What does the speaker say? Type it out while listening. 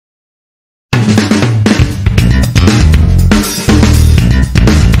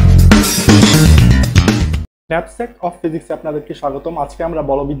Knapsack of ফিজিক্সে আপনাদেরকে স্বাগতম। আজকে আমরা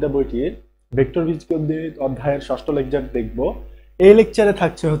বলবিদ্যা বইটির ভেক্টর বীজগণিত অধ্যায়ের ষষ্ঠ লেকচার দেখব। এই লেকচারে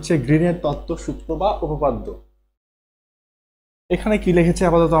থাকছে হচ্ছে গ্রিনের তত্ত্ব, সূত্র বা উপপাদ্য। এখানে কি লিখেছে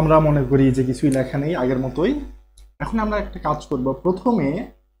আপাতত আমরা মনে করি যে কিছুই লেখা নেই, আগের মতোই। এখন আমরা একটা কাজ করব, প্রথমে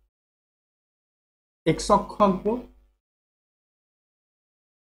এক্স অক্ষ আঁকবো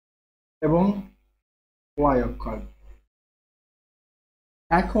এবং ওয়াই অক্ষ আঁকবো।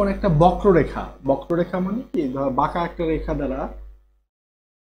 এখন একটা বক্ররেখা, বক্ররেখা মানে কি, বাঁকা একটা রেখা দ্বারা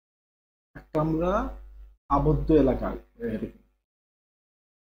একটা আমরা আবদ্ধ এলাকা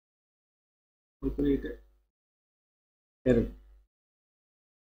এরকম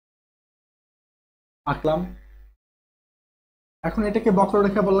আঁকলাম। এখন এটাকে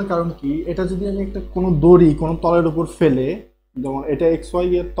বক্ররেখা বলার কারণ কি, এটা যদি আমি একটা কোনো দড়ি কোনো তলের উপর ফেলে, যেমন এটা এক্স ওয়াই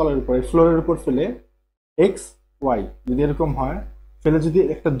এর তলের উপরে ফ্লোরের উপর ফেলে এক্স ওয়াই যদি এরকম হয়, ফেলে যদি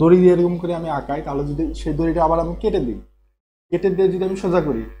একটা দড়ি দিয়ে এরকম করে আমি আঁকাই, তাহলে যদি সেই দড়িটা আবার আমি কেটে দিই, কেটে দিয়ে যদি আমি সোজা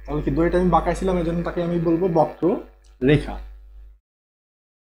করি, তাহলে কি দড়িটা আমি বাঁকাইছিলাম, এই জন্য তাকে আমি বলবো বক্র রেখা।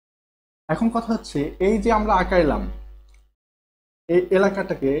 এখন কথা হচ্ছে, এই যে আমরা আঁকাইলাম এই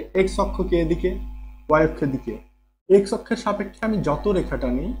এলাকাটাকে, এক্স অক্ষকে এদিকে, ওয়াই অক্ষের দিকে, এক্স অক্ষের সাপেক্ষে আমি যত রেখাটা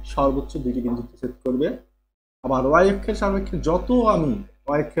নিই সর্বোচ্চ দুইটি বিন্দুতে ছেদ করবে, আবার ওয়াই অক্ষের সাপেক্ষে যত আমি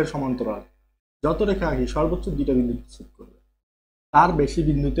ওয়াই অক্ষের সমান্তরাল যত রেখা আঁকি সর্বোচ্চ দুইটা বিন্দুতে ছেদ করবে, তার বেশি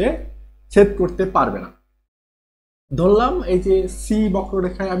বিন্দুতে ছেদ করতে পারবে না। ধরলাম এই যে সি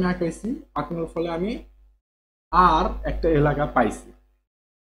বক্ররেখায় আমি আঁকাইছি, আঁকানোর ফলে আমি আর একটা এলাকা পাইছি।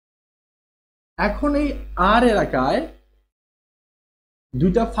 এখন এই আর এলাকায়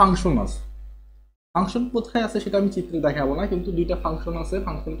দুইটা ফাংশন আছে। ফাংশন কোথায় আছে সেটা আমি চিত্রে দেখাবো না, কিন্তু দুইটা ফাংশন আছে।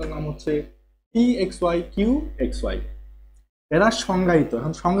 ফাংশনটার নাম হচ্ছে P x Y, Q x Y. এরা সংজ্ঞায়িত।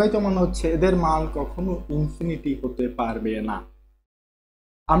 এখন সংজ্ঞায়িত মানে হচ্ছে এদের মান কখনো ইনফিনিটি হতে পারবে না।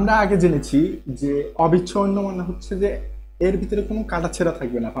 আমরা আগে জেনেছি যে অবিচ্ছিন্ন মানে হচ্ছে যে এর ভিতরে কোনো কাটাছেঁড়া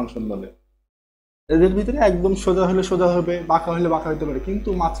থাকবে না ফাংশন বলে। এদের ভিতরে একদম সোজা হলে সোজা হবে, বাঁকা হলে বাঁকা হতে পারে, কিন্তু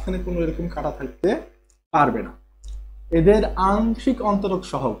মাঝখানে কোনো এরকম কাটা থাকতে পারবে না। এদের আংশিক অন্তরক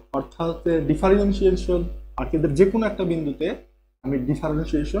সহগ অর্থাৎ ডিফারেন্সিয়েশন, আর এদের যে কোনো একটা বিন্দুতে আমি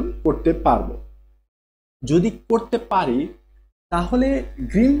ডিফারেন্সিয়েশন করতে পারবো। যদি করতে পারি তাহলে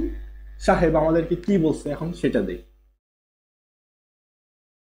গ্রিন সাহেব আমাদেরকে কি বলছে এখন সেটা দেখি।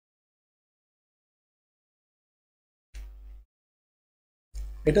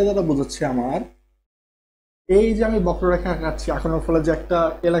 এটা দ্বারা বোঝাচ্ছে আমার এই যে আমি বক্ররেখা আঁকাচ্ছি, আঁকানোর ফলে যে একটা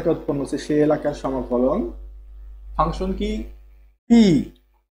এলাকা উৎপন্ন হচ্ছে, সেই এলাকার সমাকলন ফাংশন কি P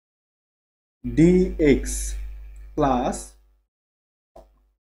dx plus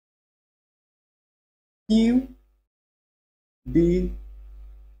Q D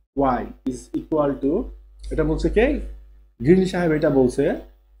Y is equal to, এটা বলছে কে, গ্রিন সাহেব এটা বলছে।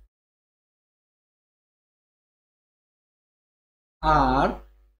 আর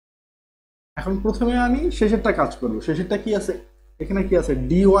এখন প্রথমে আমি শেষেরটা কাজ করবো। শেষেরটা কি আছে, এখানে কি আছে,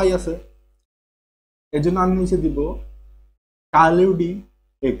 ডি ওয়াই আছে, এই জন্য আমি নিচে দিব কার্ল ডি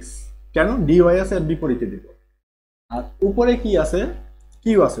এক্স। কেন, ডি ওয়াই আছে আর বিপরীতে দিব। আর উপরে কি আছে,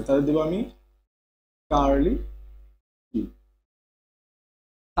 কিউ আছে, তাহলে দিব আমি কার্লি কিউ।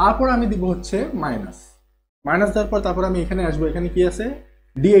 তারপর আমি দিব হচ্ছে মাইনাস, মাইনাস দেওয়ার পর তারপর আমি এখানে আসবো, এখানে কি আছে,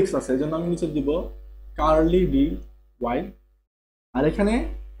 ডিএক্স আছে, এই জন্য আমি নিচে দিব কার্লি ডি ওয়াই। আর এখানে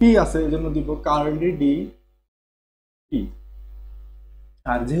পি আছে, এই জন্য দিব কার্লি ডি পি।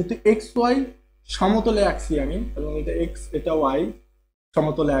 আর যেহেতু এক্স ওয়াই সমতলে আঁকছি আমি, এবং এটা এক্স এটা ওয়াই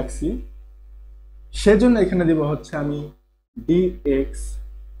সমতলে আঁকছি, সেজন্য এখানে দিব হচ্ছে আমি ডি এক্স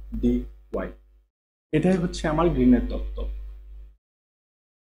ডি ওয়াই। এটাই হচ্ছে আমার গ্রিনের তত্ত্ব।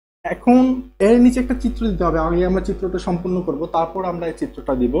 এখন এর নিচে একটা চিত্র দিতে হবে, আগে আমরা চিত্রটা সম্পূর্ণ করব, তারপর আমরা এই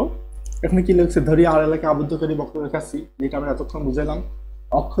চিত্রটা দিব। এখানে কি লিখছে, ধরি আর এলাকা আবদ্ধকারী বক্ররেখা সি, যেটা আমরা এতক্ষণ বুঝালাম।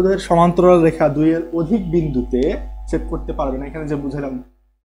 অক্ষদ্বয়ের সমান্তরাল রেখা দুইয়ের অধিক বিন্দুতে ছেদ করতে পারবে না। এখানে যে বুঝালাম,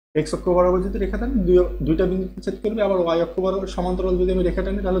 এক্স অক্ষ বরাবর যদি রেখা টানি দুইটা বিন্দুতে ছেদ করবে, আবার ওয়াই অক্ষ বরাবর সমান্তরাল যদি আমি রেখা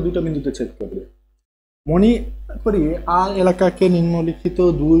টানি তাহলে দুইটা বিন্দুতে ছেদ করবে। মনে করি আর এলাকাকে নিম্নলিখিত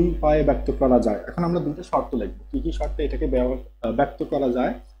দুই উপায়ে ব্যক্ত করা যায়। এখন আমরা দুটো শর্ত লিখবো, কি কি শর্তে এটাকে ব্যক্ত করা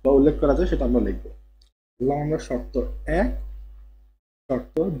যায় বা উল্লেখ করা যায় সেটা আমরা লিখবো। আমরা শর্ত 1,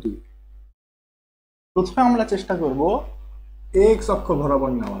 শর্ত 2। প্রথমে আমরা চেষ্টা করব এক্স অক্ষ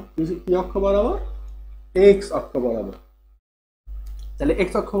বরাবর নেওয়ার। কি অক্ষ বরাবর, এক্স অক্ষ বরাবর। তাহলে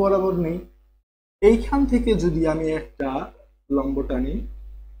এক্স অক্ষ বরাবর নেই, এইখান থেকে যদি আমি একটা লম্ব টানি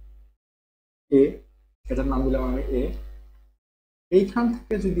এ, এটার নাম দিলাম আমি এ, এইখান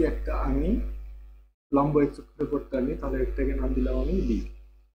থেকে যদি একটা আমি লম্ব এক্স অক্ষের উপর টানি, তাহলে এটাকে নাম দিলাম আমি বি।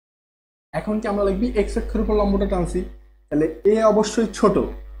 এখন কি আমরা লিখবি, এক্স অক্ষের উপর লম্বটা টানছি, তাহলে এ অবশ্যই ছোট,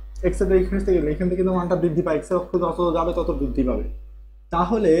 এক্স এর এখান থেকে গেলে এখান থেকে মানটা বৃদ্ধি পায়, এক্স এর অক্ষ যত যাবে তত বৃদ্ধি পাবে।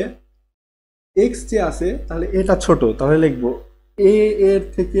 তাহলে এক্স যে আছে তাহলে এটা ছোট, তাহলে লিখবো এ এর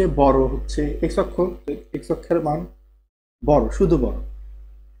থেকে বড় হচ্ছে এক্স অক্ষ, এক্স অক্ষের মান বড়, শুধু বড়।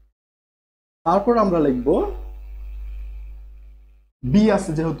 তারপর আমরা লিখবো বি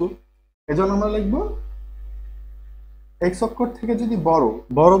আছে যেহেতু, এজন্য আমরা লিখবো এক্স অক্ষর থেকে যদি বড়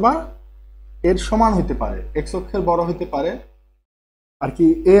বড় বা এর সমান হইতে পারে, এক্স অক্ষের বড় হইতে পারে আর কি,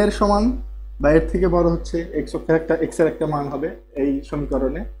 এ এর সমান বা এর থেকে বড় হচ্ছে এক্স অক্ষের একটা, এক্স এর একটা মান হবে এই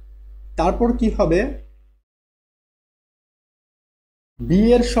সমীকরণে। তারপর কি হবে, বি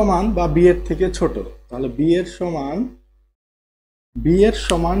এর সমান বা বি এর থেকে ছোট, তাহলে বি এর সমান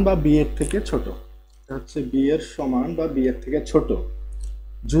বা বি এর থেকে ছোট, এটা হচ্ছে বি এর সমান বা বি এর থেকে ছোট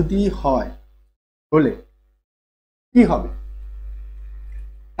যদি হয়, হলে কি হবে।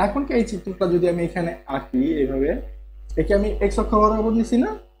 এখন কি এই চিত্রটা যদি আমি এখানে আঁকি এইভাবে, একে আমি এক্স অক্ষ বরাবর নিছি না,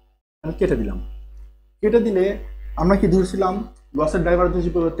 আমি কেটে দিলাম। কেটে দিলে আমরা কি ধরছিলাম, গসের ডাইভারজেন্স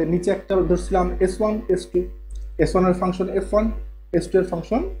পরিবর্তে নিচে একটা ধরছিলাম s1 s2, s1 এর ফাংশন f1, s2 এর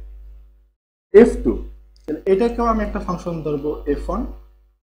ফাংশন f2, তাহলে এটাকেও আমি একটা ফাংশন ধরবো f1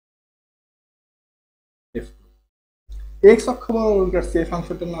 f2। x অক্ষ বরাবর কাটছে, এই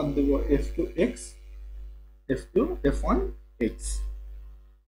ফাংশনটার নাম দেব f2x f2 f1x।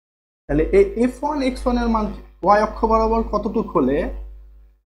 তাহলে এই f1 x1 এর মান y অক্ষ বরাবর কতটুক হলে,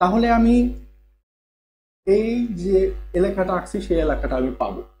 তাহলে আমি এই যে এলাকাটা আঁকছি সেই এলাকাটা আমি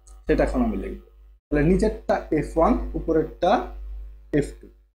পাবো, সেটা এখন আমি লিখবো। তাহলে নিচেরটা f1 উপরেরটা f2,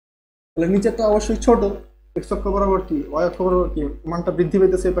 তাহলে নিচেরটা অবশ্যই ছোট, x অক্ষ বরাবর কি y অক্ষ বরাবর কি মানটা বৃদ্ধি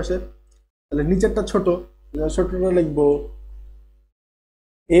পেতেছে এই পাশে, তাহলে নিচেরটা ছোট, ছোটটা লিখবো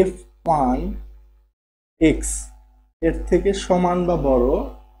f1x এর থেকে সমান বা বড়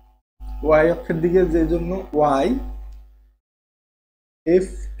y অক্ষের দিকে, যে জন্য y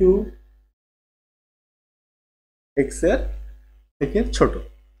f2 x এর থেকে ছোট।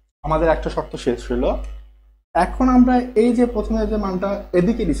 আমাদের একটা শর্ত শেষ হলো। এখন আমরা এই যে প্রথমে যে মানটা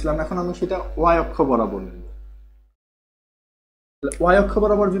এদিকে দিছিলাম, এখন আমি সেটা y অক্ষ বরাবর নিব। y অক্ষ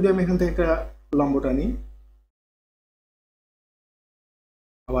বরাবর যদি আমি এখান থেকে একটা লম্ব টানি,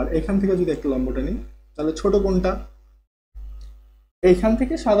 আবার এখান থেকে যদি একটা লম্ব টানি, তাহলে ছোট কোনটা, এইখান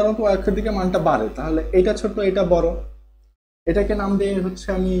থেকে সাধারণত y অক্ষের দিকে মানটা বাড়ে, তাহলে এটা ছোট এটা বড়। এটাকে নাম দিয়ে হচ্ছে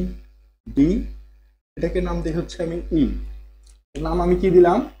আমি d, এটাকে নাম দিয়ে হচ্ছে আমি e, নাম আমি কি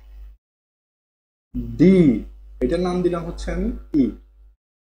দিলাম d, এটার নাম দিলাম হচ্ছে আমি e।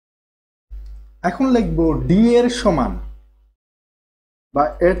 এখন লিখবো d এর সমান বা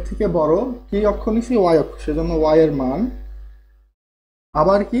এর থেকে বড় কি অক্ষ নিছি, y অক্ষ, সেজন্য y এর মান,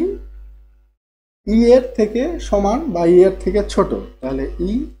 আবার কি e এর থেকে সমান বা e এর থেকে ছোট, তাহলে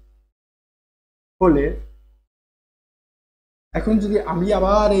e হলে, এখন যদি আমি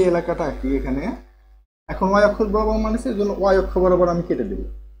আবার এই এলাকাটা আঁকি এখানে, এখন y অক্ষ বরাবর মানেছে, এর জন্য y অক্ষ বরাবর আমি কেটে দেব।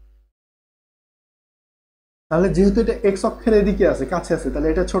 তাহলে যেহেতু এটা x অক্ষের এদিকে আছে, কাছে আছে, তাহলে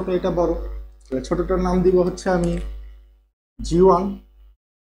এটা ছোট এটা বড়, তাহলে ছোটটার নাম দিব হচ্ছে আমি g1।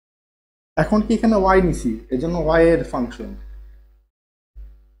 এখন কি এখানে y নিছি, এজন্য y এর ফাংশন,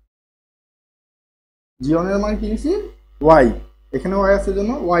 g1 এর মান কি নিছি y, এখানে y আছে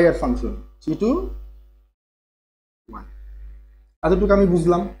জন্য y এর ফাংশন g2 y। এতটুকু আমি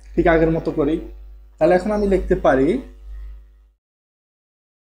বুঝলাম, ঠিক আগের মতো করেই। তাহলে এখন আমি লিখতে পারি,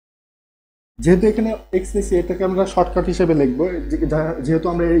 যেহেতু এখানে x নিছি, এটাকে আমরা শর্টকাট হিসেবে লিখবো, যেহেতু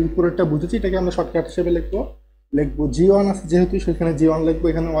আমরা এই উপরেরটা বুঝেছি, এটাকে আমরা শর্টকাট হিসেবে লিখবো g1 আছে যেহেতু, সেখানে g1 লিখবো,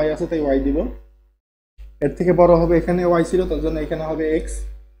 এখানে y আছে তাই y দিব, এর থেকে বড় হবে, এখানে y ছিল তার জন্য এখানে হবে x,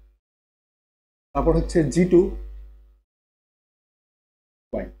 তারপর হচ্ছে g2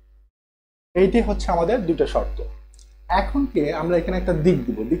 y। এইটাই হচ্ছে আমাদের দুটো শর্ত। এখন কি আমরা এখানে একটা দিক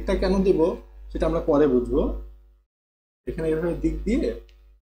দিব, দিকটা কেন দিব সেটা আমরা পরে বুঝবো। এখানে এইভাবে দিক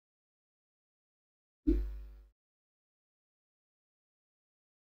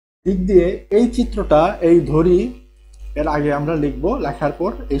দিয়ে এই চিত্রটা এই ধরি, এর আগে আমরা লিখবো, লেখার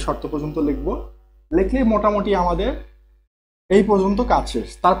পর এই শর্ত পর্যন্ত লিখবো, লিখলেই মোটামুটি আমাদের এই পর্যন্ত কাজ শেষ।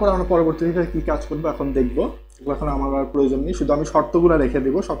 তারপর আমরা পরবর্তীতে কি কাজ করবো এখন দেখবো, এগুলো এখন আমার আর প্রয়োজন নেই, শুধু আমি শর্তগুলো রেখে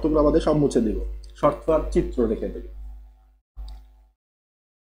দেবো, শর্তগুলো আমাদের সব মুছে দিব, শর্ত আর চিত্র রেখে দেবো।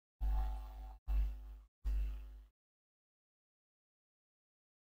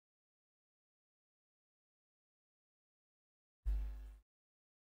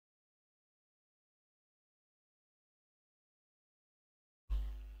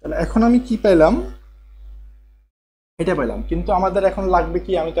 তাহলে এখন আমি কি পেলাম, এটা পেলাম, কিন্তু আমাদের এখন লাগবে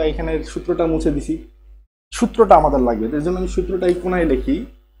কি, আমি তো এখানে সূত্রটা মুছে দিছি, সূত্রটা আমাদের লাগবে, এর জন্য আমি সূত্রটা এই কোনায় লিখি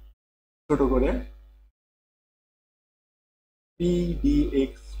ছোট করে, P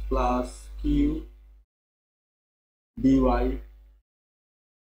dx plus Q dy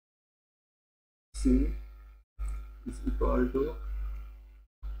C is equal to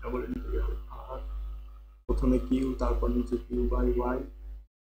double integral আর প্রথমে কিউ তারপর নিচে কিউ বাই ওয়াই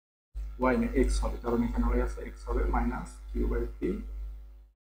ওয়াই না এক্স হবে, কারণ এখানে হয়ে আছে এক্স হবে minus Q by three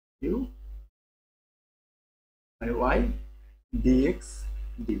Q by Y dx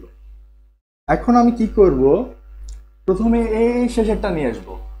dy. এখন আমি কি করব, প্রথমে এই শেষেরটা নিয়ে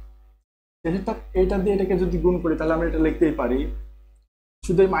আসবো। শেষেরটা এইটা দিয়ে এটাকে যদি গুণ করি তাহলে আমরা এটা লিখতেই পারি,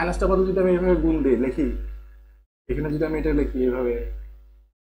 শুধু এই মাইনাসটা বদলে যদি আমি এইভাবে গুণ দিই লিখি, এখানে যদি আমি এটা লিখি এইভাবে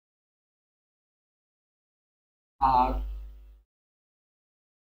আর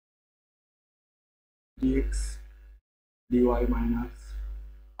dx dy মাইনাস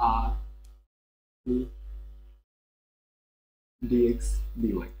আর dx dy।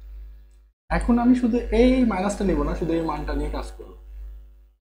 এখন আমি শুধু এই মাইনাসটা নিব না, শুধু এই মানটা নিয়ে কাজ করব।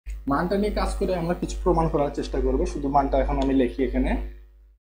 মানটা নিয়ে কাজ করে আমরা কিছু প্রমাণ করার চেষ্টা করব। শুধু মানটা এখন আমি লিখি, এখানে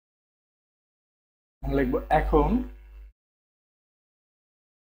লিখবো এখন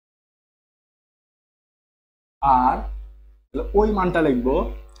আর ওই মানটা লিখবো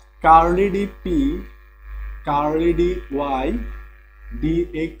curly D P curly D Y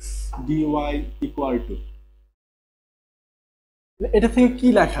dx dy equal to. এটা থেকে কি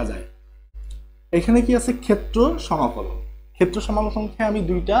লেখা যায়, এখানে কি আছে ক্ষেত্র সমাকলন। ক্ষেত্র সমাকলনকে আমি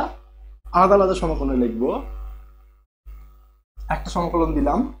দুইটা আলাদা আলাদা সমাকলনে লিখবো। একটা সমাকলন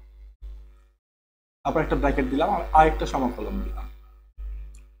দিলাম, তারপর একটা ব্র্যাকেট দিলাম, আর আরেকটা সমাকলন দিলাম,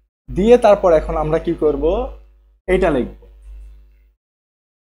 দিয়ে তারপর এখন আমরা কি করব, এটা লিখব।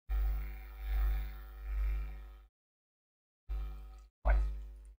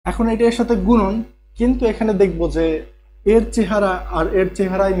 এখন এটা এর সাথে গুণন, কিন্তু এখানে দেখব যে এর চেহারা আর এর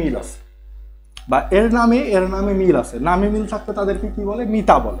চেহারায় মিল আছে, বা এর নামে মিল আছে। নামে মিল থাকতে তাদেরকে কি বলে,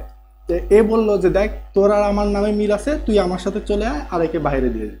 মিতা বলে। তো এ বললো যে দেখ তোর আর আমার নামে মিল আছে, তুই আমার সাথে চলে আয়, আর একে বাইরে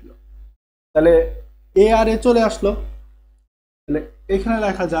দিয়ে দিল। তাহলে এ আর এ চলে আসলো, তাহলে এখানে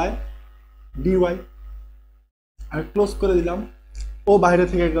লেখা যায় ডিওয়াই, আমি ক্লোজ করে দিলাম, ও বাইরে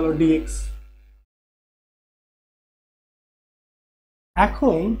থেকে গেল ডিএক্স।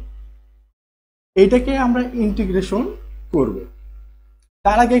 এখন এইটাকে আমরা ইন্টিগ্রেশন করব।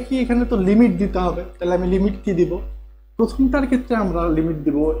 তার আগে কি এখানে তো লিমিট দিতে হবে, তাহলে আমি লিমিট কি দিব, প্রথমটার ক্ষেত্রে আমরা লিমিট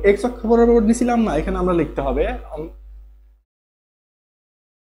দিব এক্স অক্ষ বরাবর দিছিলাম না, এখানে আমরা লিখতে হবে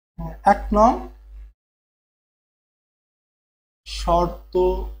 1 নং শর্ত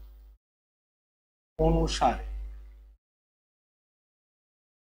অনুসারে।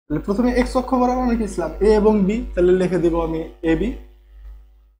 প্রথমে এক্স অক্ষ বরাবর লিখেছিলাম এ এবং বি, তাহলে লিখে দিব আমি এ বি,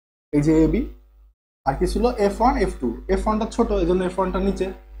 এই যে এ বি। আর কি ছিল F1 F2, F1টা ছোট এই জন্য F1টা নিচে,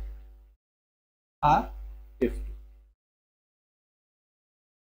 আর F2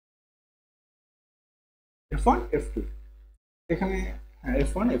 F1 F2 এখানে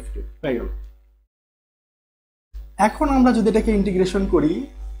F1 F2 হয়ে গেল। এখন আমরা যদি এটাকে ইন্টিগ্রেশন করি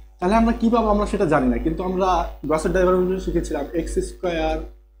তাহলে আমরা কি পাবো আমরা সেটা জানি না, কিন্তু আমরা গসের ডাইভারজেন্স শিখেছিলাম x square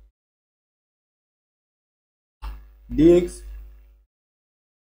dx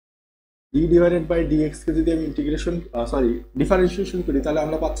d divided by dx কে যদি আমি ইন্টিগ্রেশন ডিফারেন্সিয়েশন করি তাহলে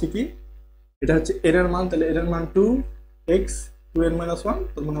আমরা পাচ্ছি কি, এটা হচ্ছে এর এর মান, তাহলে এর এর মান 2x 2n - 1,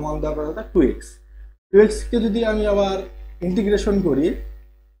 তার মানে মান দেওয়ার কথা 2x। 2x কে যদি আমি আবার ইন্টিগ্রেশন করি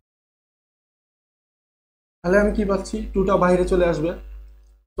তাহলে আমি কি পাচ্ছি, 2টা বাইরে চলে আসবে,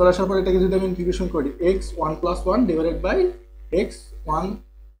 চলে আসার পর এটাকে যদি আমি ইন্টিগ্রেশন করি x 1 + 1 ডিভাইডেড বাই x 1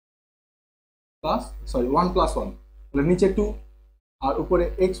 + 1, তাহলে নিচে 2 আর উপরে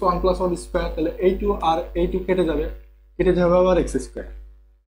x 1 + 1 স্কয়ার, তাহলে এই 2 আর এই 2 কেটে যাবে আবার x স্কয়ার।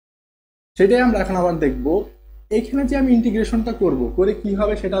 সেটাই আমরা এখন আবার দেখব। এখানে যে আমি ইন্টিগ্রেশনটা করব, করে কি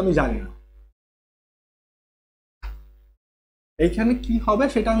হবে সেটা আমি জানি না, এইখানে কি হবে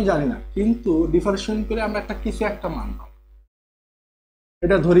সেটা আমি জানি না, কিন্তু ডিফারেন্সিয়েশন করে আমরা কিছু একটা মান পাবো।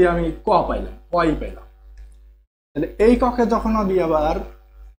 এটা ধরি আমি ক পাইলাম, কই পাইলাম, তাহলে এই ককে যখন আমি আবার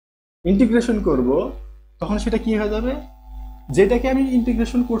ইন্টিগ্রেশন করব তখন সেটা কি হয়ে যাবে, যেটাকে আমি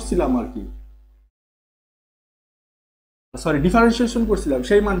ইন্টিগ্রেশন করছিলাম আর কি, ডিফারেন্সিয়েশন করছিলাম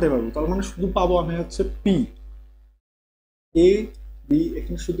সেই মানটাই পাবো। তার মানে শুধু পাবো আমি হচ্ছে পি এ বি,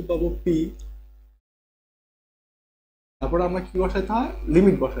 এখানে শুধু পাবো পি, তারপর আমরা কি বসাইতে হয়,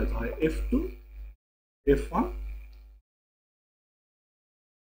 লিমিট বসাইতে হয় F2 F1,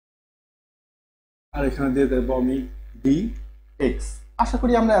 আর এখানে দিয়ে দেবো আমি dx। আশা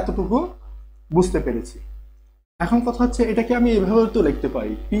করি আমরা এতটুকু বুঝতে পেরেছি। এখন কথা হচ্ছে এটাকে আমি এভাবে তো লিখতে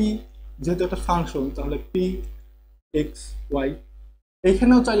পারি, p যেহেতু একটা ফাংশন তাহলে p x y,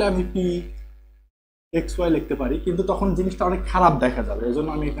 এখানেও চাইলে আমি p এক্স ওয়াই লিখতে পারি, কিন্তু তখন জিনিসটা অনেক খারাপ দেখা যাবে, এজন্য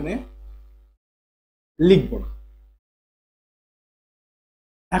আমি এখানে লিখবো না।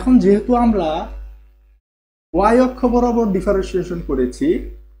 এখন যেহেতু আমরা ওয়াই অক্ষ বরাবর ডিফারেন্সিয়েশন করেছি,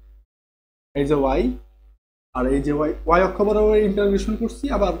 এই যে ওয়াই আর এই যে ওয়াই, ওয়াই অক্ষ বরাবর ইন্টারগ্রেশন করছি,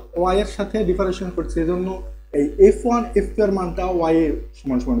 আবার ওয়াই এর সাথে ডিফারেন্সিয়েশন করছি, এজন্য এই F1 F2 এর মানটা ওয়াই এর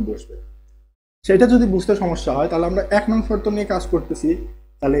সমান সমান বসবে। সেটা যদি বুঝতে সমস্যা হয় তাহলে আমরা 1 নং শর্ত নিয়ে কাজ করতেছি,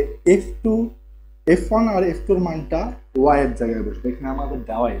 তাহলে F2 F1 আর F2 এর মানটা ওয়াই এর জায়গায় বসবে, এখানে আমাদের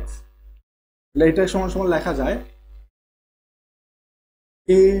দেওয়া আছে। তাহলে এটা সমান সমান লেখা যায়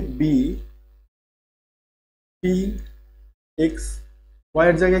A B P x, Y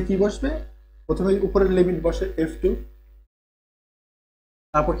এর জায়গায় কি বসবে, প্রথমে উপরের লিমিট বসে F2,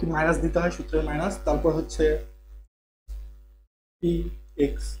 তারপর কি মাইনাস দিতে হয়, সূত্রের মাইনাস, তারপর হচ্ছে পি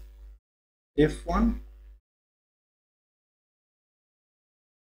এক্স F1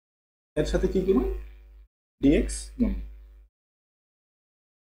 এর সাথে কি গুণ, ডিএক্স গুণ।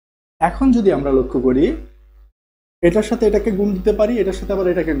 এখন যদি আমরা লক্ষ্য করি, এটার সাথে এটাকে গুণ দিতে পারি, এটার সাথে আবার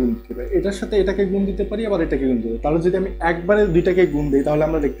এটাকে গুণ দিতে পারি, এটার সাথে এটাকে গুণ দিতে পারি, আবার এটাকে গুণ দিতে পারি। তাহলে যদি আমি একবারে দুইটাকে গুণ দিই তাহলে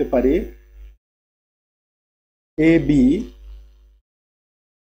আমরা লিখতে পারি A B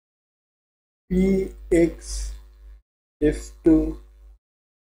P x F2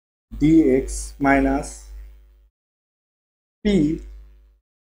 dx minus P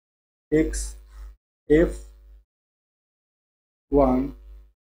x F1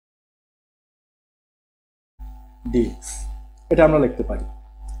 dx, এটা আমরা লিখতে পারি।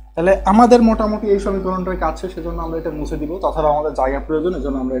 তাহলে আমাদের মোটামুটি এই সমীকরণটার কাছে, সেজন্য আমরা এটা মুছে দিব, তাছাড়া আমাদের জায়গা প্রয়োজন,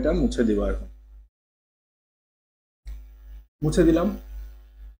 এজন্য আমরা এটা মুছে দিব। এখন মুছে দিলাম।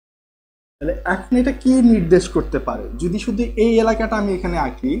 তাহলে এখন এটা কি নির্দেশ করতে পারে, যদি শুধু এই এলাকাটা আমি এখানে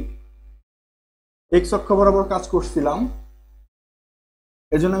আঁকি, এক্স অক্ষ বরাবর কাজ করছিলাম,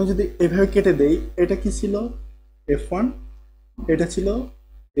 এজন্য আমি যদি এভাবে কেটে দেই, এটা কি ছিল F1, এটা ছিল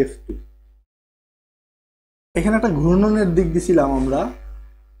F2। এখানে একটা ঘূর্ণনের দিক দিছিলাম আমরা,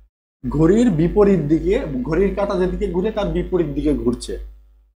 ঘড়ির বিপরীত দিকে, ঘড়ির কাঁটা যেদিকে ঘুরে তার বিপরীত দিকে ঘুরছে,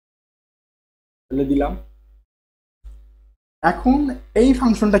 তাহলে দিলাম। এখন এই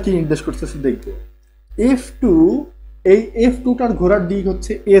ফাংশনটা কি নির্দেশ করতেছে দেখবো, F2, এই F2টার ঘোরার দিক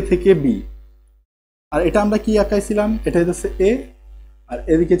হচ্ছে এ থেকে বি, আর এটা আমরা কি আঁকাইছিলাম, এটা হচ্ছে এ, আর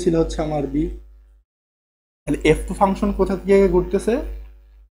এদিকে ছিল হচ্ছে আমার বি। তাহলে F2 ফাংশন কোথা থেকে ঘুরতেছে,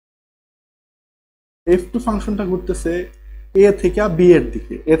 F2 ফাংশনটা ঘুরতেছে এ থেকে বি এর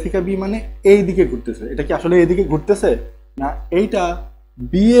দিকে, এ থেকে বি মানে এই দিকে ঘুরতেছে। এটা কি আসলে এদিকে ঘুরতেছে না, এইটা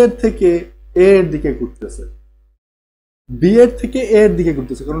বি এর থেকে এ এর দিকে ঘুরতেছে, বি এর থেকে এ এর দিকে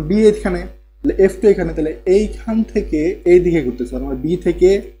ঘুরতেছে, কারণ বি এখানে, তাহলে F2 এখানে, তাহলে এইখান থেকে এই দিকে ঘুরতেছে, মানে বি থেকে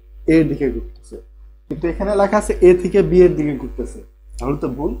এ এর দিকে ঘুরতেছে, কিন্তু এখানে লেখা আছে এ থেকে বি এর দিকে ঘুরতেছে, তাহলে তো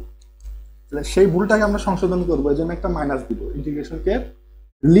ভুল। তাহলে সেই ভুলটাকে আমরা সংশোধন করবো, এই জন্য একটা মাইনাস দিব, ইন্টিগ্রেশনকে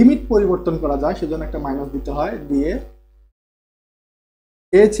লিমিট পরিবর্তন করা যায় সেজন্য একটা মাইনাস দিতে হয়, দিয়ে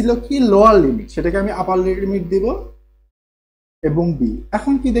এ ছিল কি লোয়ার লিমিট, সেটাকে আমি আপার লিমিট দিব, এবং বি।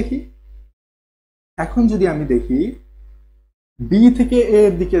 এখন কি দেখি, এখন যদি আমি দেখি বি থেকে এ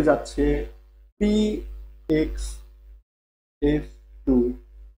এর দিকে যাচ্ছে পি এক্স F2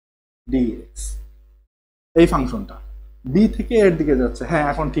 dx, এই ফাংশনটা বি থেকে এর দিকে যাচ্ছে, হ্যাঁ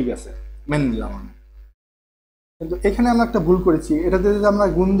এখন ঠিক আছে, মেনে নিলাম আমি। কিন্তু এখানে আমরা একটা ভুল করেছি, এটাতে যদি আমরা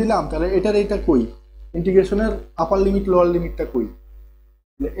গুণ দিলাম তাহলে এটার এইটা কই, ইন্টিগ্রেশনের আপার লিমিট লোয়ার লিমিটটা কই,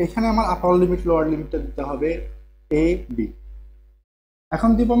 এখানে আমার আপার লিমিট লোয়ার লিমিটটা দিতে হবে এ বি। এখন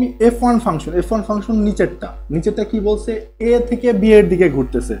দিব আমি F1 ফাংশন, F1 ফাংশন নিচেরটা কি বলছে, এ থেকে বি এর দিকে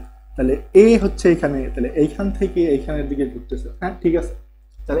ঘুরতেছে, তাহলে এ হচ্ছে এখানে, তাহলে এইখান থেকে এইখানের দিকে ঘুরতেছে, হ্যাঁ ঠিক আছে।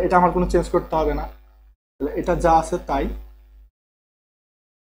 তাহলে এটা আমার কোনো চেঞ্জ করতে হবে না, তাহলে এটা যা আছে তাই,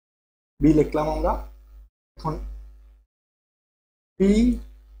 বি লিখলাম আমরা। এখন পি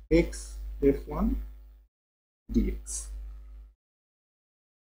এক্স F1 dx।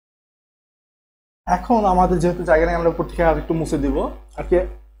 এখন আমাদের যেহেতু জায়গা নেই, আমরা উপর থেকে আর একটু মুছে দিব, আর কি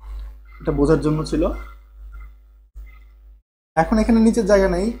এটা বোঝার জন্য ছিল। এখন এখানে নিচের জায়গা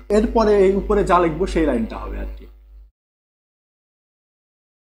নেই, এরপরে এই উপরে যা লিখবো সেই লাইনটা হবে আর কি।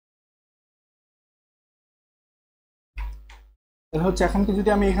 হচ্ছে এখন কি যদি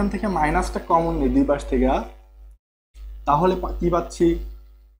আমি এখান থেকে মাইনাসটা কমন নিই দুই পাশ থেকে, তাহলে কি পাচ্ছি,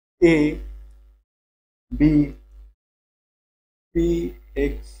 A B P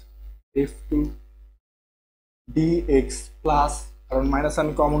x F2 dx plus, কারণ মাইনাস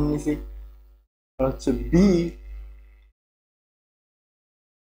আমি কমন নিছি, হচ্ছে B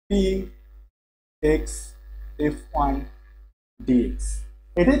P x F1 dx,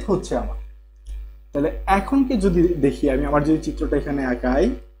 এটাই হচ্ছে আমার। তাহলে এখন কি যদি দেখি, আমি আমার যদি চিত্রটা এখানে আঁকাই,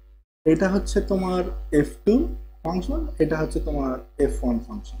 এটা হচ্ছে তোমার f2 ফাংশন, এটা হচ্ছে তোমার f1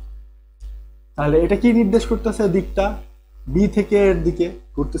 ফাংশন। তাহলে এটা কি নির্দেশ করতেছে? দিকটা বি থেকে এর দিকে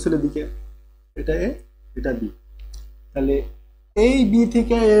ঘুরতেছিল দিকে, এটা এ এটা বি। তাহলে এই বি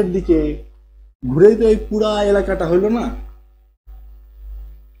থেকে এর দিকে ঘুরেই তো এই পুরা এলাকাটা হইলো না,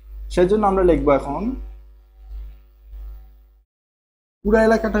 সেজন্য আমরা লিখবো এখন পুরা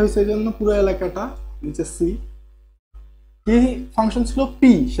এলাকাটা হয়েছে, এই জন্য পুরা এলাকাটা নিচে সি। কি ফাংশন ছিল?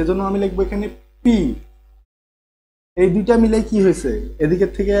 পি, সেজন্য আমি লিখবো এখানে পি। এই দুইটা মিলে কি হয়েছে? এদিকে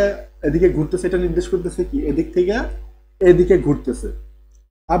থেকে এদিকে ঘুরতেছে, এটা নির্দেশ করতেছে কি এদিক থেকে এদিকে ঘুরতেছে।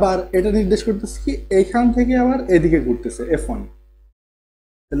 আবার এটা নির্দেশ করতেছে কি এইখান থেকে আবার এদিকে ঘুরতেছে, f1।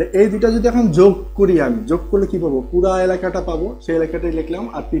 তাহলে এই দুইটা যদি এখন যোগ করি, আমি যোগ করলে কি পাবো? পুরা এলাকাটা পাবো, সেই এলাকাটাই লিখলাম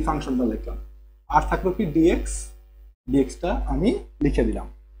আর পি ফাংশনটা লিখলাম। আর থাকলো কি ডিএক্স, ডিএক্সটা আমি লিখে দিলাম।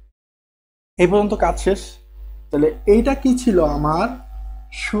 এই পর্যন্ত কাজ শেষ। তাহলে এইটা কি ছিল আমার?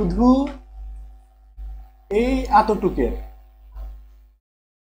 শুধু এই এতটুকের,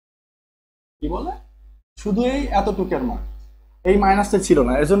 কি বলে, শুধু এই এতটুকের মান, এই মাইনাসটা ছিল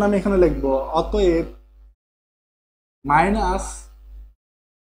না, এজন্য আমি এখানে লিখবো অতএব মাইনাস,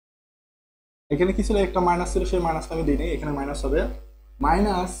 এখানে কি ছিল? একটা মাইনাস ছিল, সেই মাইনাসটা আমি দিই নাই, এখানে মাইনাস হবে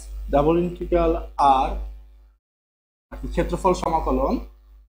মাইনাস ডাবল ইন্টিগ্রাল আর ক্ষেত্রফল সমাকলন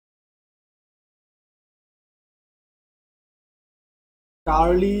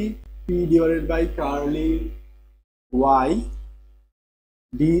curly P divided by curly Y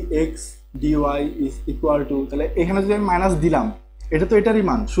dx dy is equal to, তাহলে এখানে যদি আমি মাইনাস দিলাম, এটা তো এটারই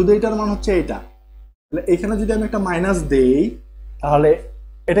মান, শুধু এটার মান হচ্ছে এটা, তাহলে এখানে যদি আমি একটা মাইনাস দেই তাহলে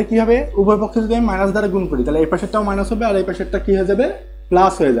এটা কি হবে? উভয় পক্ষে যদি আমি মাইনাস দ্বারা গুণ করি তাহলে এই পাশেরটাও মাইনাস হবে আর এই পাশেরটা কি হয়ে যাবে?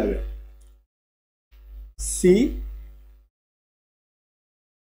 প্লাস হয়ে যাবে। সি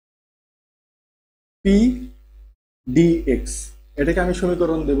পি ডিএক্স, এটাকে আমি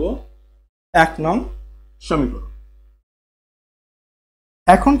সমীকরণ দেব 1 নং সমীকরণ।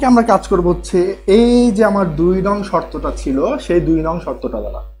 এখন কি আমরা কাজ করব হচ্ছে এই যে আমার 2 নং শর্তটা ছিল, সেই 2 নং শর্তটা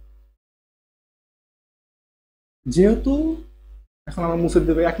দ্বারা, যেহেতু এখন আমরা মুছে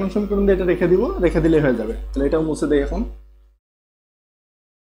দেবো 1 নং সমীকরণ দিয়ে এটা রেখে দিব, রেখে দিলে হয়ে যাবে। তাহলে এটাও মুছে দেই এখন।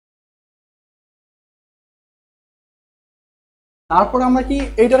 তারপর আমরা কি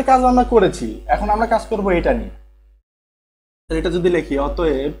এইটার কাজ আমরা করেছি, এখন আমরা কাজ করব এটা নিয়ে। তাহলে এটা যদি লিখি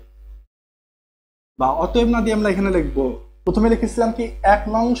অতএব, বা অতএব না দিয়ে আমরা এখানে লিখবো, প্রথমে লিখেছিলাম কি 1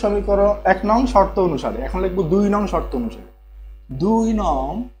 নং সমীকরণ 1 নং শর্ত অনুসারে, এখন লিখবো 2 নং শর্ত অনুসারে। 2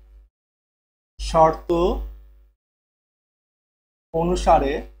 নং শর্ত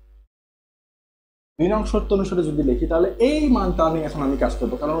অনুসারে, 2 নং শর্ত অনুসারে যদি লিখি তাহলে এই মানটা আমি এখন আমি কাজ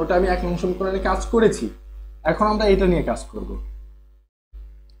করবো, কারণ ওটা আমি 1 নং সমীকরণে কাজ করেছি। এখন আমরা এটা নিয়ে কাজ করব।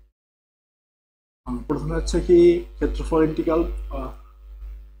 প্রথমে হচ্ছে কি ক্ষেত্রফল ইন্টিগ্রাল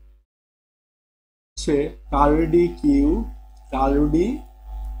হচ্ছে curl D Q curl D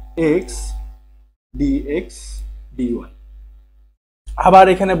x dx dy. আবার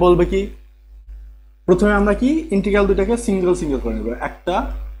এখানে বলবে কি, প্রথমে আমরা কি ইন্টিগ্রাল দুটাকে সিঙ্গেল সিঙ্গেল করে নেব,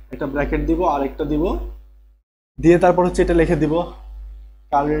 একটা ব্র্যাকেট দিব আর একটা দিব, দিয়ে তারপর হচ্ছে এটা লিখে দিব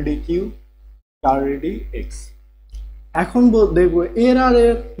curl D Q curl D x. এখন দেখবো এর আর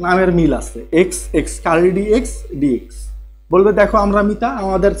এর নামের মিল আছে, x x curl D x dx. বলবে দেখো আমরা মিতা,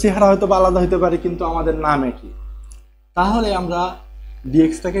 আমাদের চেহারা হয়তো আলাদা হতে পারে কিন্তু আমাদের নাম একই। তাহলে আমরা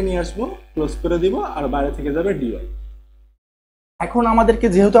ডিএক্সটাকে নিয়ে আসবো, ক্লোজ করে দিব আর বাইরে থেকে যাবে ডিওয়াই। এখন আমাদেরকে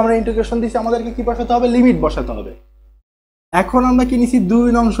যেহেতু আমরা ইন্টিগ্রেশন দিচ্ছি, আমাদেরকে কি বসাতে হবে? লিমিট বসাতে হবে। এখন আমরা কি নিছি? 2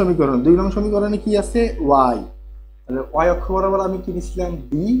 নং সমীকরণ। 2 নং সমীকরণে কি আছে? ওয়াই। তাহলে ওয়াই অক্ষ বরাবর আমি কি নিছিলাম?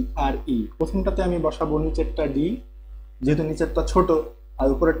 ডি আর ই। প্রথমটাতে আমি বসাবো নিচেরটা ডি, যেহেতু নিচেরটা ছোট আর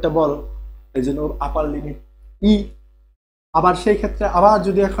উপরেরটা বড়, এই জন্য আপার লিমিট ই। আবার সেই ক্ষেত্রে আবার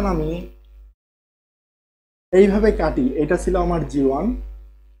যদি এখন আমি এইভাবে কাটি, এটা ছিল আমার জি1,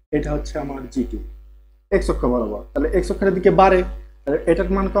 এটা হচ্ছে আমার জি2, এক্স অক্ষ বরাবর, তাহলে এক্স অক্ষের দিকে বাড়ে, তাহলে এটার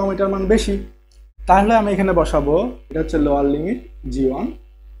মান কম এটার মান বেশি। তাহলে আমি এখানে বসাবো, এটা হচ্ছে লোয়ার লিমিট জি1,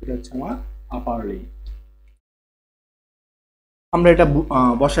 এটা হচ্ছে আমার আপার লিমিট। আমরা এটা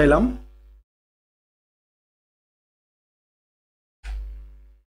বসাইলাম।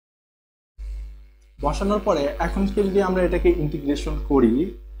 বসানোর পরে এখন যদি আমরা এটাকে ইন্টিগ্রেশন করি,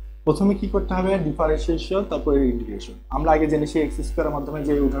 প্রথমে কি করতে হবে? ডিফারেন্সিয়েশন, তারপরে ইন্টিগ্রেশন। আমরা আগে জেনেছি এক্স স্কোয়ারের মাধ্যমে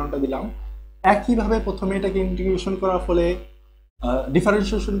যে উদাহরণটা দিলাম, একইভাবে প্রথমে এটাকে ইন্টিগ্রেশন করার ফলে,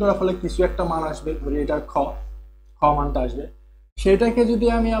 ডিফারেন্সিয়েশন করার ফলে কিছু একটা মান আসবে, ধরি এটা খ মানটা আসবে। সেটাকে যদি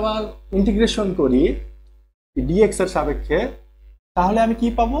আমি আবার ইন্টিগ্রেশন করি ডিএক্স এর সাপেক্ষে, তাহলে আমি কি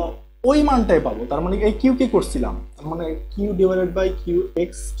পাবো? ওই মানটাই পাবো। তার মানে এই কিউ কে করছিলাম, তার মানে Q divided by Q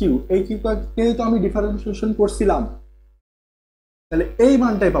x Q, এই কিউকে তো আমি ডিফারেন্সিয়েশন করছিলাম, তাহলে এই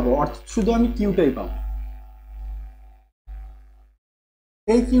মানটাই পাবো, অর্থাৎ শুধু আমি কিউটাই পাবো।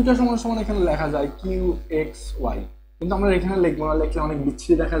 এই কিউটা সমান সমান এখানে লেখা যায় কিউ এক্স ওয়াই, কিন্তু আমরা এখানে লিখবো না, লিখলে অনেক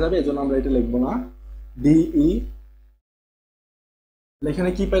বিচ্ছিরি দেখা যাবে, এজন্য আমরা এটা লিখবো না। ডিই, এখানে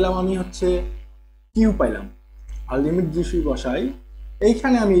কি পেলাম আমি হচ্ছে কিউ পাইলাম, আর লিমিট জিসু বসাই,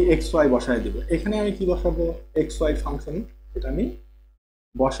 এইখানে আমি এক্স ওয়াই বসায় দিব। এখানে আমি কি বসাবো, এক্স ওয়াই ফাংশন, এটা আমি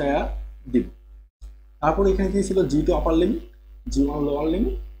বসায়া দিব। তারপর এখানে কি ছিল, জি টু আপার লিমিট, জি ওয়ান লোয়ার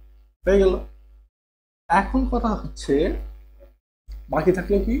লিমিট, হয়ে গেল। এখন কথা হচ্ছে বাকি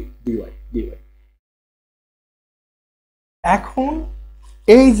থাকলো কি, ডিওয়াই ডিওয়াই। এখন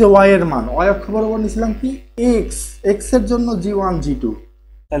এই যে ওয়াই এর মান, ওয়াই অক্ষ বরাবর নিয়েছিলাম কি এক্স, এক্স এর জন্য জি ওয়ান জি টু,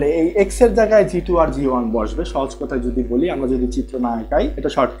 তাহলে এই এক্স এর জায়গায় জি টু আর জি ওয়ান বসবে। সহজ কথায় যদি বলি, আমরা যদি চিত্র না আঁকাই, এটা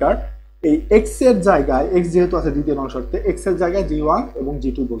শর্টকাট, এই এক্স এর জায়গায়, এক্স যেহেতু আছে দ্বিতীয় নং শর্তে, এক্স এর জায়গায় জি ওয়ান এবং জি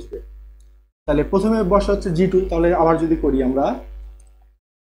টু বসবে। তাহলে প্রথমে বসে হচ্ছে জি টু, তাহলে আবার যদি করি আমরা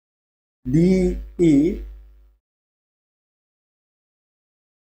ডিই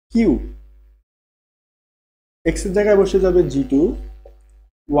কিউ, এক্স এর জায়গায় বসে যাবে জি টু,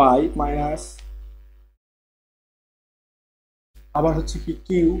 ওয়াই মাইনাস আবার হচ্ছে কি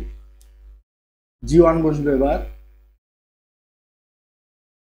কিউ, জি ওয়ান বসবে এবার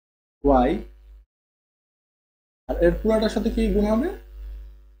ওয়াই, আর এর পুরাটার সাথে কি গুণ হবে,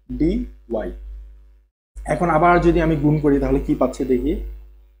 ডি ওয়াই। এখন আবার যদি আমি গুণ করি তাহলে কি পাচ্ছে দেখি,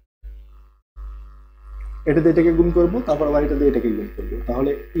 এটাতে এটাকে গুণ করব, তারপর আবার এটাতে এটাকে গুণ করব,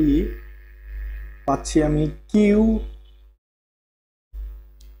 তাহলে ই পাচ্ছি আমি কিউ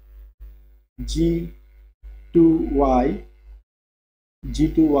জি টু ওয়াই, জি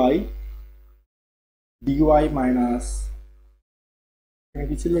two Y D Y minus এখানে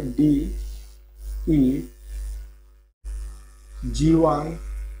কি ছিল ডি ই জি ওয়ান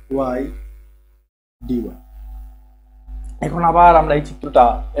ওয়াই ডি ওয়াই। এখন আবার আমরা এই চিত্রটা,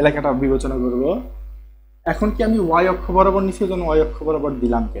 এলাকাটা বিবেচনা করব। এখন কি আমি ওয়াই অক্ষ বরাবর নিচে জন্য ওয়াই অক্ষ বরাবর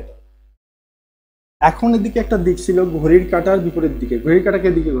দিলাম কেটে। এখন এদিকে একটা দিক ছিল ঘড়ির কাঁটার বিপরীত দিকে, ঘড়ির কাঁটাকে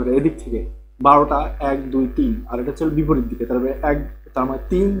দিকে ঘুরে এদিক থেকে 12টা 1 2 3, আর এটা ছিল বিপরীত দিকে, তার মানে 1, তার মানে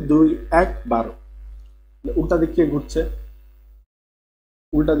 3 2 1 12, উল্টা দিকে ঘুরছে,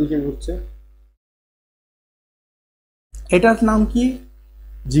 উল্টা দিকে ঘুরছে। এটার নাম কি,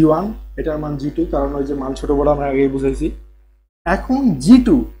 জি ওয়ান, এটার মান জি টু, কারণ ওই যে মান ছোট বড় আমরা আগেই বুঝেছি। এখন জি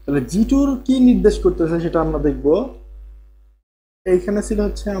টু, তাহলে জি টুর কি নির্দেশ করতেছে সেটা আমরা দেখব। এইখানে ছিল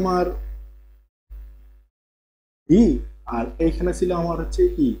হচ্ছে আমার ই, আর এইখানে ছিল আমার হচ্ছে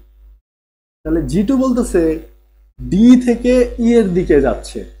ই, তাহলে জি টু বলতেছে ডি থেকে ই এর দিকে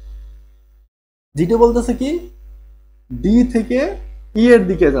যাচ্ছে। জি টু বলতেছে কি, ডি থেকে ই এর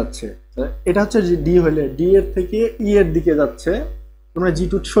দিকে যাচ্ছে, এটা হচ্ছে ডি হলে ডি এর থেকে ই এর দিকে যাচ্ছে, তোমরা জি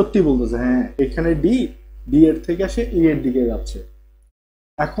টু সত্যি বলতেছে, হ্যাঁ এখানে ডি, ডি এর থেকে সে ই এর দিকে যাচ্ছে।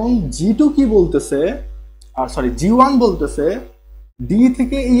 এখন জি টু কি বলতেছে, আর সরি জি ওয়ান বলতেছে ডি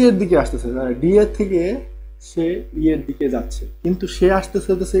থেকে ই এর দিকে আসতেছে, ডি এর থেকে সে ই এর দিকে যাচ্ছে, কিন্তু সে আসতেছে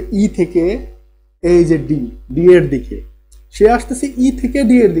হচ্ছে ই থেকে, এই যে ডি, ডি এর দিকে, সে আসতেছে ই থেকে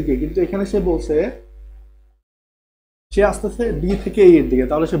ডি এর দিকে, কিন্তু এখানে সে বলছে সে আসতেছে ডি থেকে ই এর দিকে,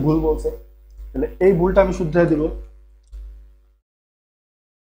 তাহলে সে ভুল বলছে। তাহলে এই ভুলটা আমি শুধরে দিব,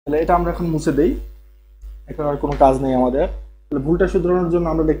 তাহলে এটা আমরা এখন মুছে দেই, এখন আর কোনো কাজ নেই আমাদের। তাহলে ভুলটা শুধরানোর জন্য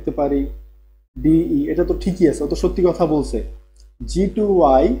আমরা লিখতে পারি ডিই, এটা তো ঠিকই আছে, ও তো সত্যি কথা বলছে, জি two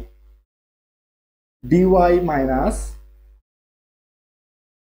Y dy minus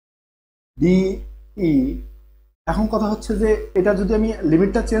DE. এখন কথা হচ্ছে যে এটা যদি আমি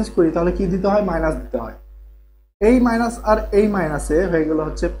লিমিটটা চেঞ্জ করি তাহলে কি দিতে হয়, মাইনাস দিতে হয়, এই মাইনাস আর এই মাইনাসে হয়ে গেল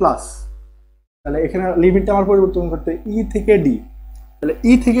হচ্ছে প্লাস। তাহলে এখানে লিমিটটা আমার পরিবর্তন করতে ই থেকে ডি, তাহলে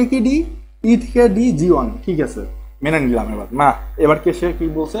ই থেকে কি ডি, ই থেকে ডি জি ওয়ান, ঠিক আছে মেনে নিলাম। এবার না, এবার কে সে কি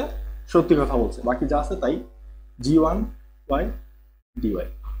বলছে, সত্যি কথা বলছে, বাকি যা আছে তাই, জি ওয়ান ওয়াই ডি ওয়াই।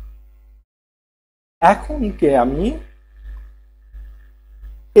 এখন কে আমি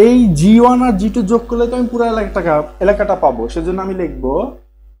এই জি ওয়ান আর জি টু যোগ করলে তো আমি পুরো এলাকাটা পাবো, সেজন্য আমি লিখবো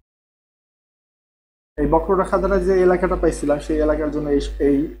এই বক্ররেখা দ্বারা যে এলাকাটা পাইছিলাম সেই এলাকার জন্য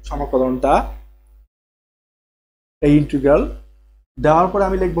এই সমাকলনটা, এই ইন্টিগ্রাল দেওয়ার পরে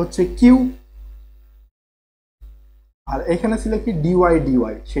আমি লিখবো হচ্ছে কিউ, আর এখানে ছিল কি ডিওয়াই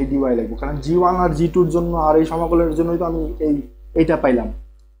ডিওয়াই, সেই ডিওয়াই লিখবো, কারণ জি ওয়ান আর জি টুর জন্য আর এই সমাকলনের জন্যই তো আমি এইটা পাইলাম,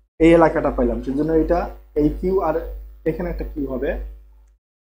 এই এলাকাটা পাইলাম, সেজন্য এটা এই কিউ, আর এখানে একটা কিউ হবে,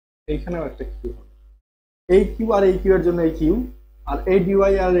 এইখানেও একটা কিউ হবে, এই কিউ আর এই কিউ এর জন্য এই কিউ, আর এই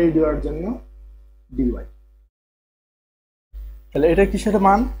ডিওয়াই আর এই ডিওয়াই এর জন্য ডিওয়াই। তাহলে এটা কিসের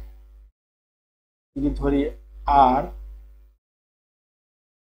মান, যদি ধরি আর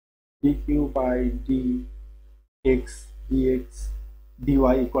D Q by D x dx dy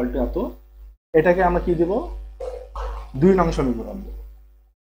equal to এত। এটাকে আমরা কি দেব, 2 নং সমীকরণ দেব।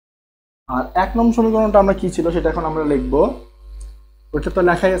 আর 1 নং সমীকরণটা আমরা কি ছিল সেটা এখন আমরা লিখব। ওটা তো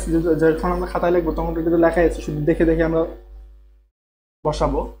লেখাই আছে, যখন আমরা খাতায় লিখবো তখন ওটা লেখাই আছে, শুধু দেখে দেখে আমরা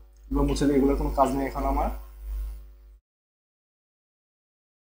বসাবো। এগুলো মুছে দিই, এগুলোর কোনো কাজ নেই এখন আমার।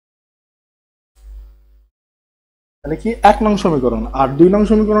 তাহলে কি 1 নং সমীকরণ আর 2 নং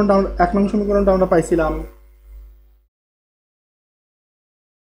সমীকরণটা, 1 নং সমীকরণটা আমরা পাইছিলাম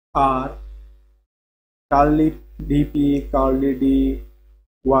আর curly DP curly D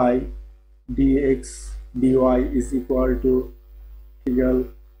Y dx dy is equal to equal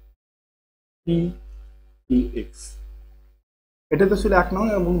p dx। এটা তো ছিল 1 নং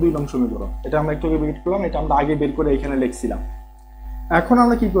এবং 2 নং সমীকরণ। এটা আমরা একটু আগে বের করলাম, এটা আমরা আগে বের করে এখানে লিখছিলাম। এখন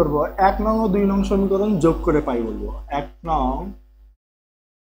আমরা কি করব, 1 নং ও 2 নং সমীকরণ যোগ করে পাই বলবো। 1 নং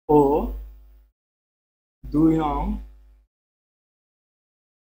ও 2 নং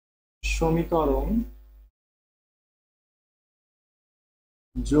সমীকরণ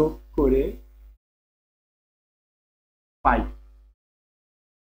যোগ করে পাই।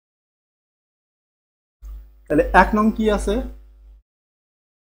 তাহলে 1 নং কি আছে,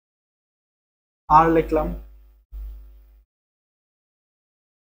 আর লিখলাম,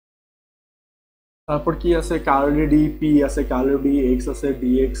 তারপর কি আছে, কার্লি ডি পি আছে, কার্লি ডি এক্স আছে,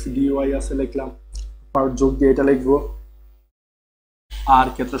 ডিএক্স ডিওয়াই আছে লিখলাম, আর যোগ দিয়ে এটা লিখবো। আর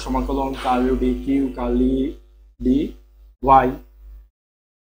ক্ষেত্র সমাকলন curly D Q curly D Y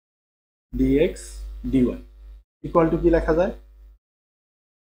dx dy equal to কি লেখা যায়,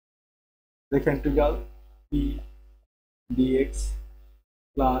 integral P dx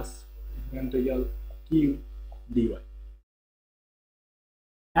plus integral Q dy.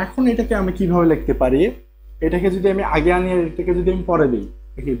 এখন এটাকে আমি কিভাবে লিখতে পারি, এটাকে যদি আমি আগে আনি আর এটাকে যদি আমি পরে দিই,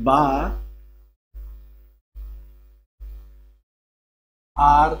 দেখি বা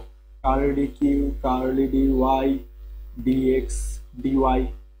আর curly D Q curly D Y dx dy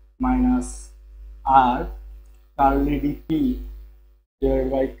minus R curly D P divide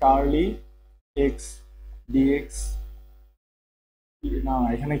by curly x dx, না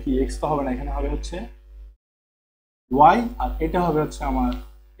এখানে কি এক্স তো হবে না, এখানে হবে হচ্ছে ওয়াই আর এটা হবে হচ্ছে আমার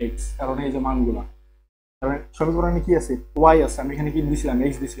এক্স, কারণ এই যে মানগুলা, কারণ সমীকরণে কি আছে ওয়াই আছে, আমি এখানে কি দিছিলাম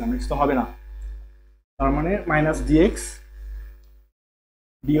এক্স দিছিলাম, এক্স তো হবে না, তার মানে minus dx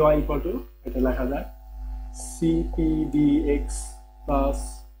dy equal to এটা লেখা যায় CP dx plus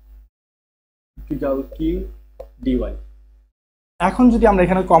integral Q dy. এখন যদি আমরা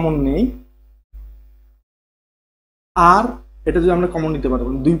এখানে কমন নেই আর এটা যদি আমরা কমন নিতে পারবো,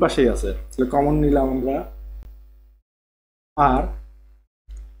 দুই পাশেই আছে, তাহলে কমন নিলাম আমরা আর,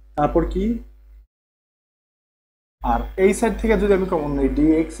 তারপর কি আর এই সাইড থেকে যদি আমি কমন নিই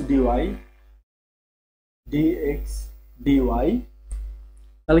ডিএক্স ডিওয়াই ডিএক্স ডিওয়াই,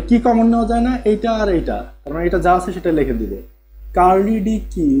 তাহলে কি কমন নেওয়া যায় না, এইটা আর এইটা, তার মানে এটা যা আছে সেটা লিখে দিব। Curly D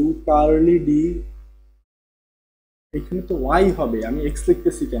Q curly D, এখানে তো ওয়াই হবে, আমি এক্স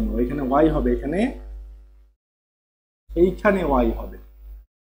লিখতেছি কেন, এখানে ওয়াই হবে, এখানে এইখানে ওয়াই হবে,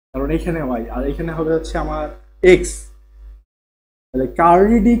 কারণ এখানে ওয়াই আর এখানে হবে হচ্ছে আমার এক্স। তাহলে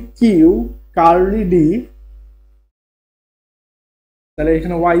curly D Q curly D, তাহলে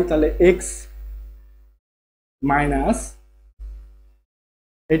এখানে ওয়াই, তাহলে এক্স মাইনাস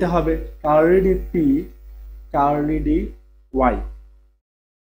এটা হবে curly D P curly D Y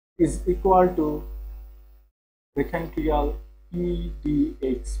is equal to integral P D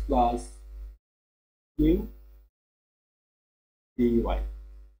x plus Q dy.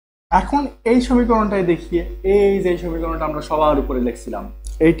 এখন এই সমীকরণটাই দেখিয়ে, এই যে সমীকরণটা আমরা সবার উপরে লিখছিলাম,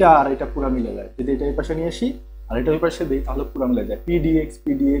 এইটা আর এটা পুরো মিলে যায়, যদি এটা এই পাশে নিয়ে আসি আর এটা ওই পাশে দিই তাহলে পুরো মিলে যায়, P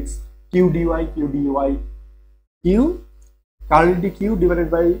dx Q dy Q curly D Q divided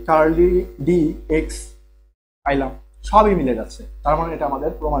by curly D x পাইলাম, সবই মিলে যাচ্ছে, তার মানে এটা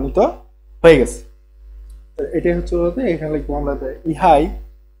আমাদের প্রমাণিত হয়ে গেছে। এটাই হচ্ছে এখানে লিখবো আমরা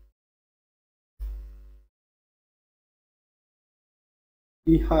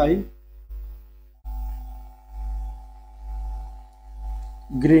ইহাই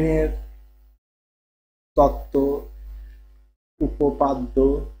গ্রিনের তত্ত্ব উপপাদ্য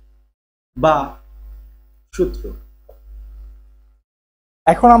বা সূত্র।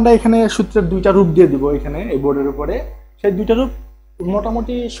 এখন আমরা এখানে সূত্রের দুইটা রূপ দিয়ে দিব এখানে এই বোর্ডের উপরে, সেই দুইটা রূপ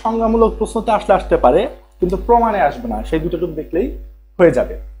মোটামুটি সংজ্ঞামূলক প্রশ্নতে আসতে পারে কিন্তু প্রমাণে আসবে না, সেই দুটো রূপ দেখলেই হয়ে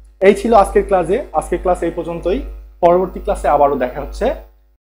যাবে। এই ছিল আজকের ক্লাসে, আজকের ক্লাস এই পর্যন্তই, পরবর্তী ক্লাসে আবারও দেখা হচ্ছে।